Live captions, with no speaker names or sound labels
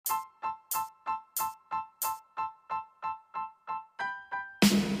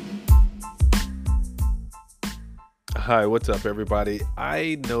Hi, what's up, everybody?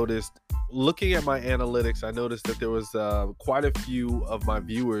 Looking at my analytics, I noticed that there was quite a few of my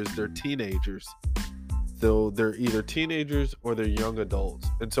viewers, they're teenagers. So they're either teenagers or they're young adults.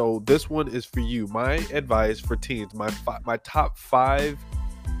 And so this one is for you. My advice for teens, my top five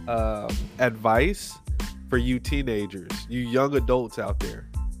advice for you teenagers, you young adults out there.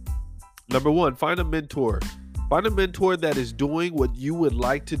 Number one, find a mentor. Find a mentor that is doing what you would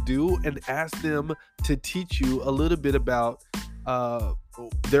like to do and ask them to teach you a little bit about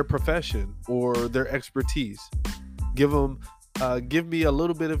their profession or their expertise. Give me a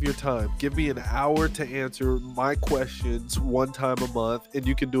little bit of your time. Give me an hour to answer my questions one time a month, and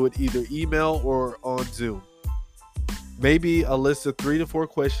you can do it either email or on Zoom. Maybe a list of 3 to 4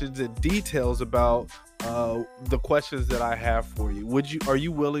 questions and details about the questions that I have for you. Are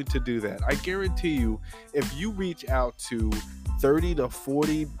you willing to do that? I guarantee you, if you reach out to 30 to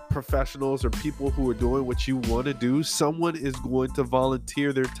 40 professionals or people who are doing what you want to do, someone is going to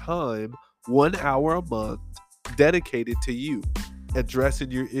volunteer their time 1 hour a month dedicated to you,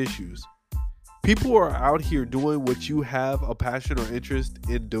 addressing your issues. People are out here doing what you have a passion or interest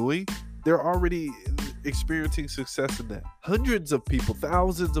in doing. They're already experiencing success in that. Hundreds of people,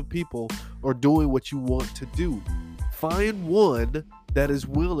 thousands of people are doing what you want to do. Find one that is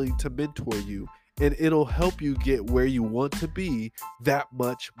willing to mentor you, and it'll help you get where you want to be that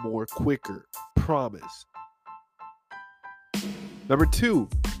much more quicker. Promise. Number 2,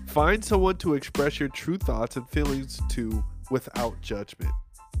 find someone to express your true thoughts and feelings to without judgment.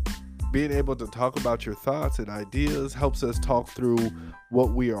 Being able to talk about your thoughts and ideas helps us talk through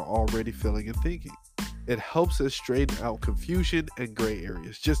what we are already feeling and thinking. It helps us straighten out confusion and gray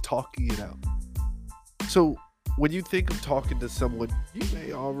areas, just talking it out. So when you think of talking to someone, you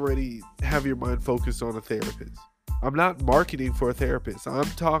may already have your mind focused on a therapist. I'm not marketing for a therapist. I'm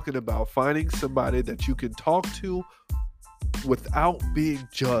talking about finding somebody that you can talk to without being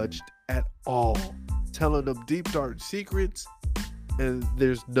judged at all, telling them deep, dark secrets, and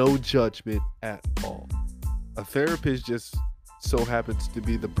there's no judgment at all. A therapist just so happens to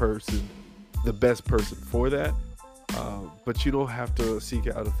be the best person for that, but you don't have to seek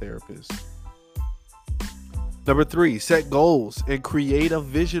out a therapist. Number 3, set goals and create a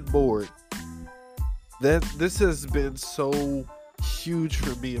vision board. This has been so huge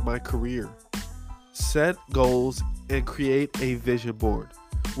for me in my career. Set goals and create a vision board.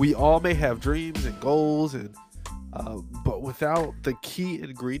 We all may have dreams and goals, but without the key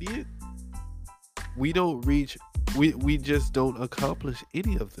ingredient, we just don't accomplish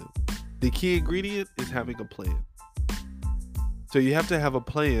any of them. The key ingredient is having a plan. So you have to have a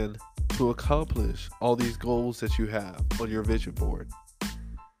plan to accomplish all these goals that you have on your vision board.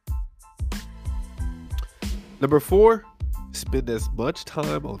 Number 4, spend as much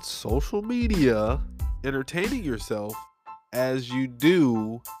time on social media entertaining yourself as you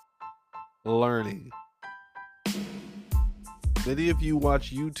do learning. Many of you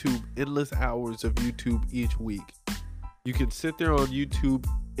watch YouTube, endless hours of YouTube each week. You can sit there on YouTube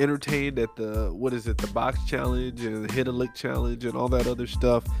entertained at the box challenge and the hit a lick challenge and all that other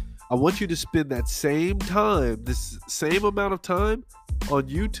stuff. I want you to spend this same amount of time on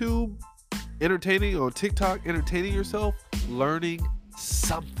YouTube entertaining, on TikTok entertaining yourself, learning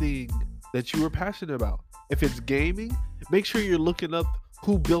something that you are passionate about. If it's gaming, make sure you're looking up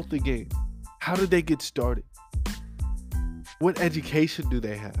who built the game. How did they get started? What education do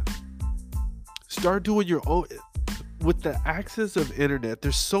they have? Start doing your own. With the access of internet,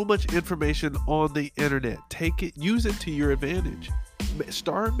 there's so much information on the internet. Use it to your advantage.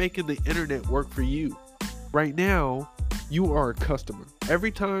 Start making the internet work for you. Right now, you are a customer. Every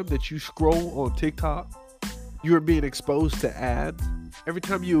time that you scroll on TikTok, you are being exposed to ads. Every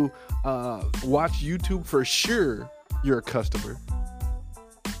time you watch YouTube, for sure, you're a customer.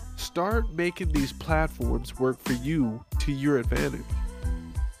 Start making these platforms work for you to your advantage.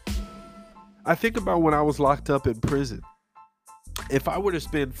 I think about when I was locked up in prison. If I were to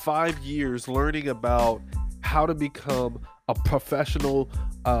spend 5 years learning about how to become a professional,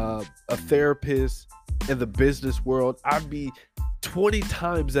 a therapist in the business world, I'd be 20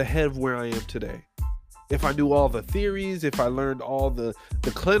 times ahead of where I am today. If I knew all the theories, if I learned all the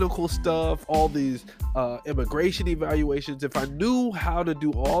clinical stuff, all these immigration evaluations, if I knew how to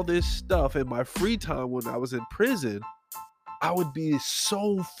do all this stuff in my free time when I was in prison, I would be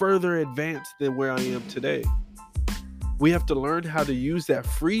so further advanced than where I am today. We have to learn how to use that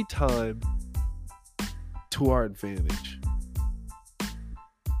free time to our advantage.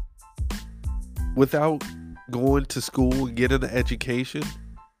 Without going to school and getting an education,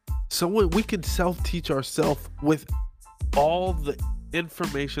 we can self-teach ourselves with all the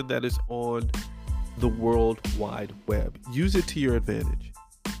information that is on the World Wide Web. Use it to your advantage.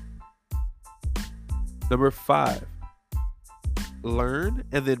 Number 5, learn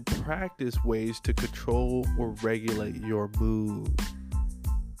and then practice ways to control or regulate your mood.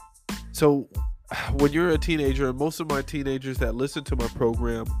 So when you're a teenager, and most of my teenagers that listen to my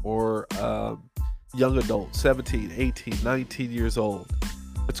program are young adults, 17, 18, 19 years old.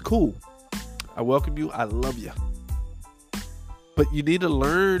 It's cool. I welcome you. I love you. But you need to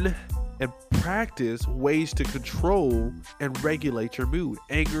learn and practice ways to control and regulate your mood.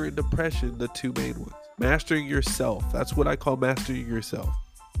 Anger and depression, the two main ones. Mastering yourself. That's what I call mastering yourself.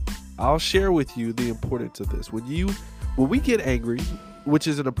 I'll share with you the importance of this. When we get angry, which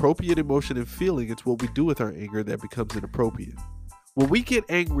is an appropriate emotion and feeling, it's what we do with our anger that becomes inappropriate. When we get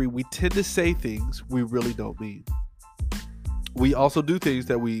angry, we tend to say things we really don't mean. We also do things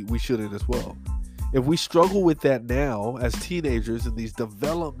that we shouldn't as well. If we struggle with that now as teenagers in these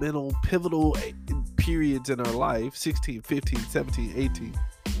developmental, pivotal periods in our life, 16, 15, 17, 18,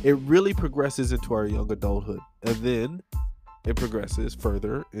 it really progresses into our young adulthood. And then it progresses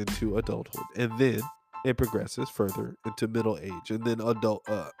further into adulthood. And then it progresses further into middle age. And then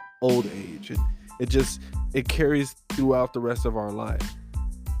old age. And it carries throughout the rest of our life.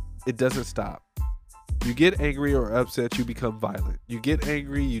 It doesn't stop. You get angry or upset, you become violent. You get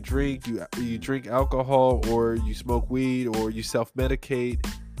angry, you drink, you drink alcohol, or you smoke weed, or you self-medicate.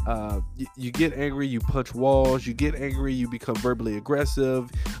 You get angry, you punch walls. You get angry, you become verbally aggressive.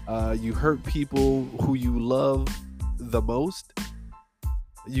 You hurt people who you love the most.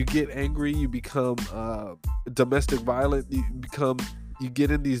 You get angry, you become domestic violent. You get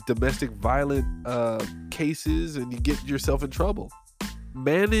in these domestic violent cases, and you get yourself in trouble.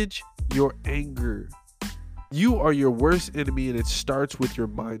 Manage your anger. You are your worst enemy, and it starts with your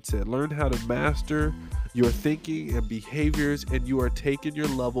mindset. Learn how to master your thinking and behaviors, and you are taking your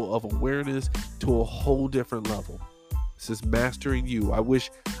level of awareness to a whole different level. This is mastering you. I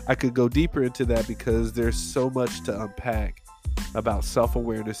wish I could go deeper into that because there's so much to unpack about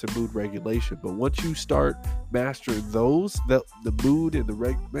self-awareness and mood regulation. But once you start mastering those, the mood and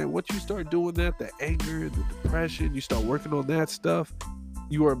once you start doing that, the anger and the depression, you start working on that stuff,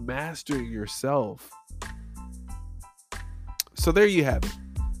 you are mastering yourself. So there you have it.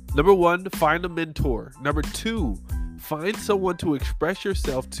 Number 1, find a mentor. Number 2, find someone to express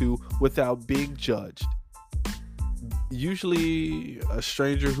yourself to without being judged. Usually a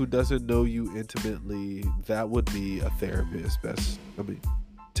stranger who doesn't know you intimately, that would be a therapist.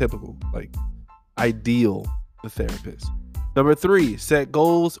 Typical, ideal, a therapist. Number 3, set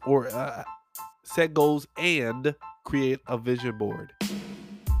goals and create a vision board.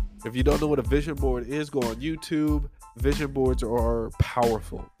 If you don't know what a vision board is, go on YouTube. Vision boards are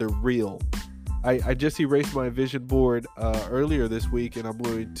powerful. They're real. I just erased my vision board earlier this week, and I'm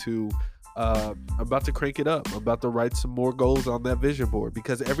about to crank it up. I'm about to write some more goals on that vision board,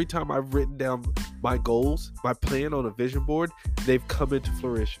 because every time I've written down my goals, my plan on a vision board, they've come into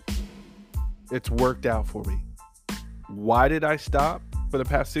fruition. It's worked out for me. Why did I stop for the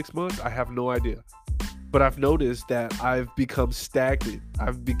past 6 months? I have no idea. But I've noticed that I've become stagnant.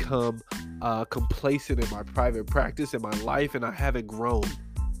 I've become complacent in my private practice, in my life, and I haven't grown.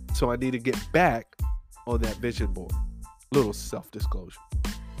 So I need to get back on that vision board. Little self-disclosure.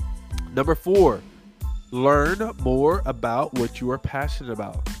 Number 4, learn more about what you are passionate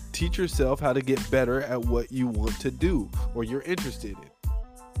about. Teach yourself how to get better at what you want to do or you're interested in.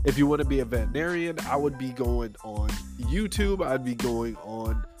 If you want to be a veterinarian, I would be going on YouTube. I'd be going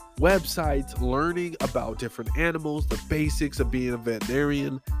on websites, learning about different animals, the basics of being a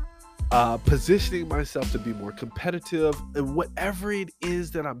veterinarian, positioning myself to be more competitive, and whatever it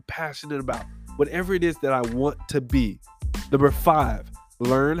is that I'm passionate about, whatever it is that I want to be. Number 5,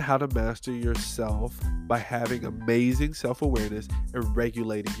 learn how to master yourself by having amazing self-awareness and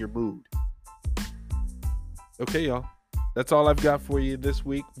regulating your mood. Okay, y'all. That's all I've got for you this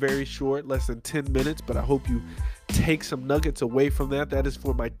week. Very short, less than 10 minutes, but I hope you take some nuggets away from that. That is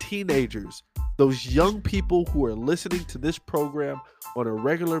for my teenagers, those young people who are listening to this program on a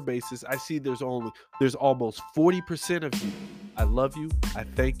regular basis. I see there's almost 40% of you. I love you. I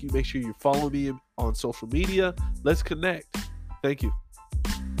thank you. Make sure you follow me on social media. Let's connect. Thank you.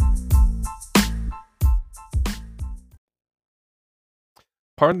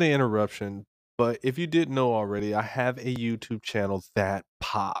 Pardon the interruption, but if you didn't know already, I have a YouTube channel that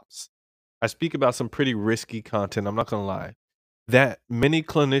pops. I speak about some pretty risky content, I'm not going to lie, that many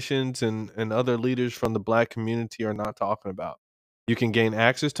clinicians and other leaders from the Black community are not talking about. You can gain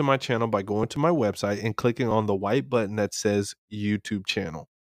access to my channel by going to my website and clicking on the white button that says YouTube channel.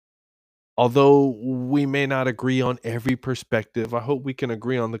 Although we may not agree on every perspective, I hope we can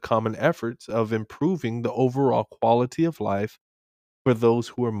agree on the common efforts of improving the overall quality of life for those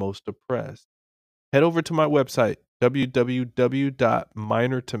who are most oppressed. Head over to my website,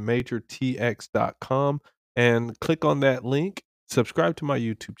 www.minortomajortx.com, and click on that link. Subscribe to my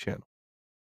YouTube channel.